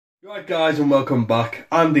Right guys, and welcome back.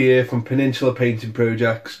 Andy here from Peninsula Painting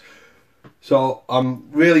Projects. So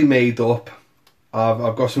I'm really made up.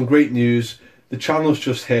 I've got some great news. The channel's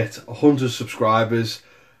just hit 100 subscribers.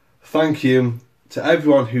 Thank you to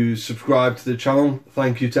everyone who's subscribed to the channel.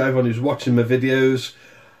 Thank you to everyone who's watching my videos.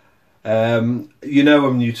 You know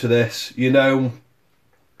I'm new to this. You know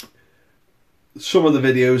some of the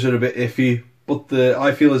videos are a bit iffy, but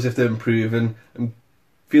I feel as if they're improving. I'm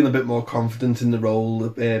feeling a bit more confident in the role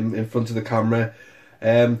in front of the camera.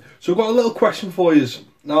 So I've got a little question for you.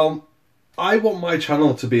 Now, I want my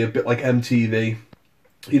channel to be a bit like MTV.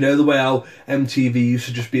 You know, the way how MTV used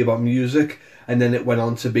to just be about music, and then it went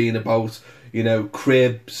on to being about, you know,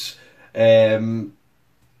 cribs. What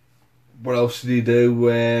else did he do?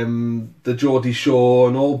 The Geordie Shore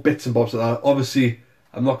and all bits and bobs like that. Obviously,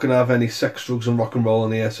 I'm not going to have any sex, drugs and rock and roll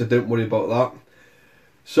in here, so don't worry about that.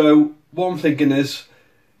 So what I'm thinking is,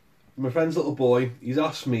 my friend's little boy, he's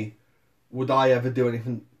asked me, would I ever do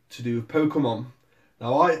anything to do with Pokemon?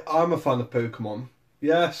 Now, I'm a fan of Pokemon.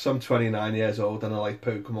 Yes, I'm 29 years old and I like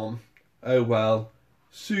Pokemon. Oh well,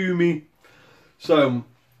 sue me. So,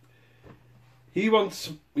 he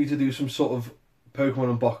wants me to do some sort of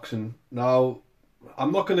Pokemon unboxing. Now,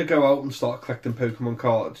 I'm not going to go out and start collecting Pokemon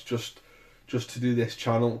cards just to do this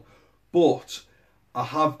channel. But I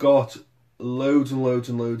have got loads and loads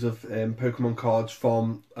and loads of Pokemon cards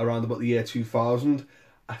from around about the year 2000.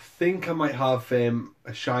 I think I might have a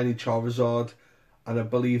shiny Charizard, and I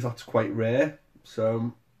believe that's quite rare.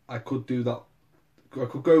 So I could do that. I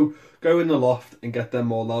could go in the loft and get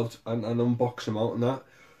them all out and unbox them out and that.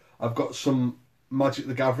 I've got some Magic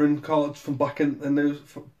the Gathering cards from back in those.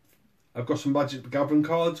 I've got some Magic the Gathering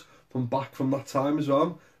cards from back from that time as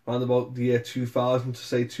well, around about the year 2000 to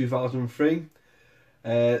say 2003.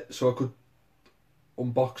 So I could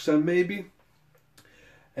unbox them maybe.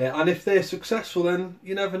 And if they're successful, then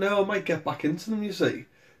you never know, I might get back into them, you see.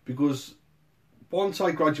 Because once I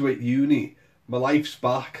graduate uni, my life's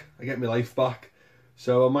back. I get my life back.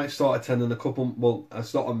 So I might start attending a couple, well,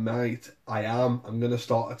 it's not a might, I am. I'm going to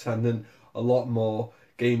start attending a lot more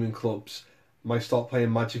gaming clubs. Might start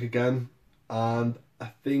playing Magic again. And I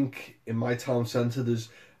think in my town centre there's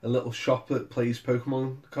a little shop that plays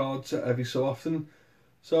Pokemon cards every so often.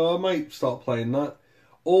 So I might start playing that.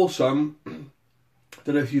 Also, don't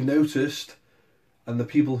know if you've noticed, and the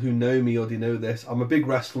people who know me already know this, I'm a big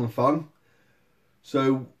wrestling fan.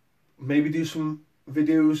 So maybe do some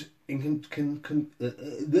videos in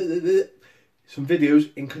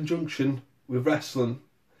conjunction with wrestling.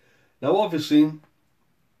 Now, obviously,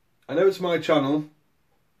 I know it's my channel,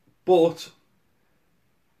 but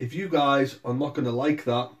if you guys are not going to like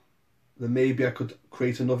that, then maybe I could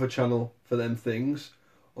create another channel for them things,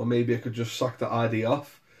 or maybe I could just sack that idea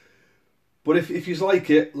off. But if you like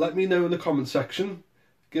it, let me know in the comment section.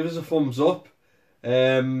 Give us a thumbs up,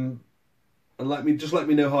 and let me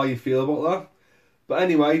know how you feel about that. But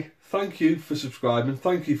anyway, thank you for subscribing,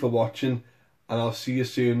 thank you for watching, and I'll see you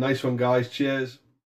soon. Nice one, guys. Cheers.